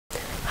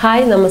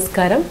Hi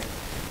നമസ്കാരം.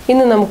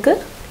 ഇന്ന് നമുക്ക്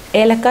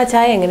ഏലക്ക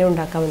ചായ എങ്ങനെ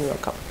ഉണ്ടാക്കാമെന്ന്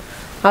നോക്കാം.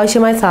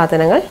 ആവശ്യമായ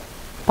സാധനങ്ങൾ: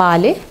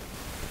 പാല്,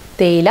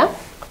 തേയില,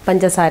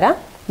 പഞ്ചസാര,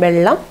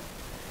 വെള്ളം,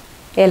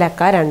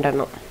 ഏലക്ക 2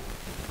 എണ്ണം.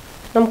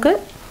 നമുക്ക്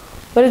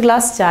ഒരു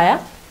ഗ്ലാസ് ചായ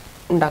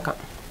ഉണ്ടാക്കാം.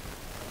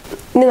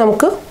 ഇനി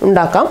നമുക്ക്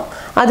ഉണ്ടാക്കാം.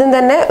 ആദ്യം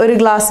തന്നെ ഒരു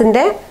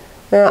ഗ്ലാസിൻ്റെ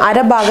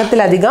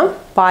അരഭാഗത്തിലധികം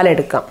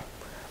പാലെടുക്കാം.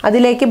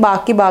 അതിലേക്ക്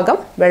ബാക്കി ഭാഗം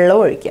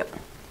വെള്ളവും ഒഴിക്കാം.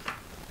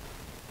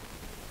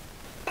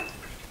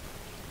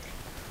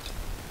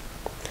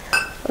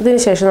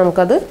 അതിനുശേഷം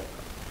നമുക്കത്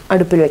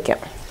അടുപ്പിൽ വയ്ക്കാം.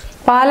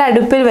 പാൽ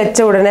അടുപ്പിൽ വെച്ച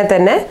ഉടനെ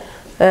തന്നെ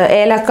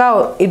ഏലക്ക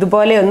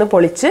ഇതുപോലെ ഒന്ന്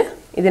പൊളിച്ച്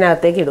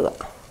ഇതിനകത്തേക്ക് ഇടുക.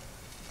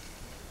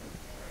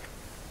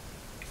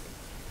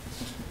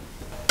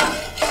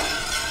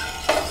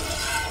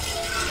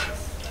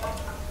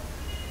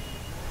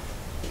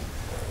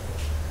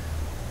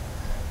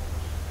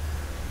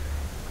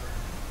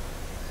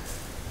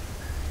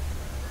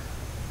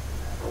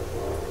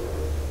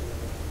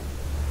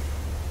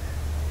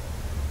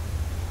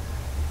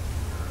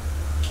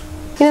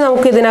 ഇനി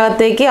നമുക്ക്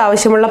ഇതിനകത്തേക്ക്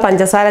ആവശ്യമുള്ള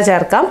പഞ്ചസാര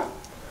ചേർക്കാം.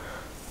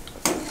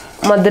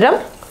 മധുരം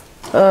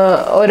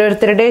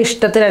ഓരോരുത്തരുടെ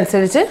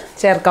ഇഷ്ടത്തിനനുസരിച്ച്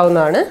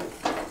ചേർക്കാവുന്നതാണ്.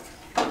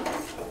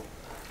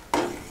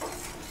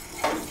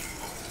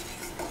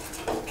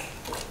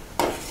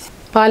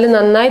 പാല്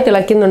നന്നായി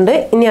തിളയ്ക്കുന്നുണ്ട്.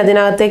 ഇനി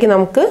അതിനകത്തേക്ക്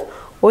നമുക്ക്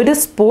 1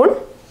 സ്പൂൺ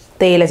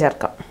തേയില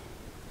ചേർക്കാം.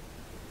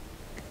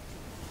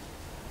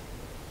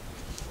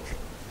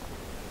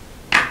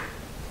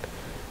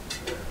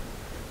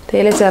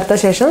 തേയില ചേർത്ത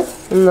ശേഷം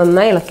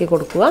നന്നായി ഇളക്കി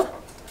കൊടുക്കുക.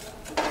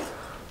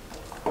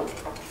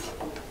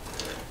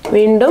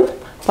 വീണ്ടും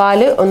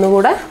പാല്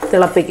ഒന്നുകൂടെ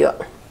തിളപ്പിക്കുക.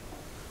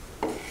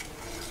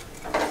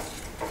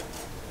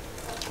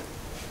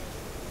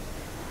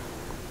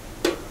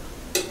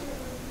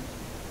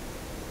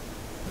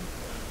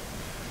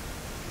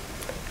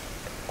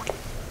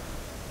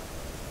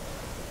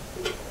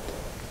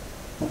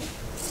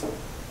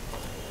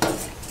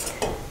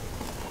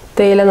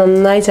 തേയില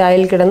നന്നായി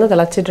ചായയിൽ കിടന്ന്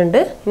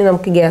തിളച്ചിട്ടുണ്ട്. ഇനി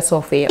നമുക്ക് ഗ്യാസ്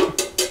ഓഫ് ചെയ്യാം.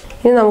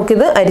 ഇനി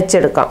നമുക്കിത്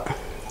അരിച്ചെടുക്കാം.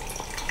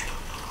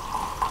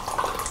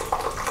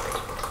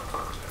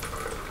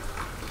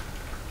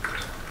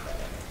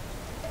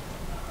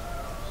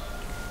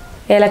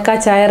 ഏലക്ക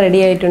ചായ റെഡി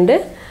ആയിട്ടുണ്ട്.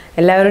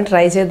 എല്ലാവരും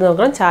ട്രൈ ചെയ്ത്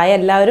നോക്കണം. ചായ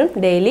എല്ലാവരും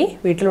ഡെയിലി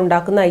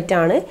വീട്ടിലുണ്ടാക്കുന്ന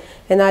ഐറ്റമാണ്.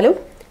 എന്നാലും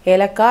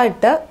ഏലക്ക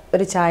ഇട്ട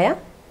ഒരു ചായ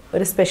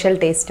ഒരു സ്പെഷ്യൽ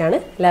ടേസ്റ്റാണ്.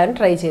 എല്ലാവരും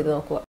ട്രൈ ചെയ്ത്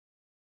നോക്കുക.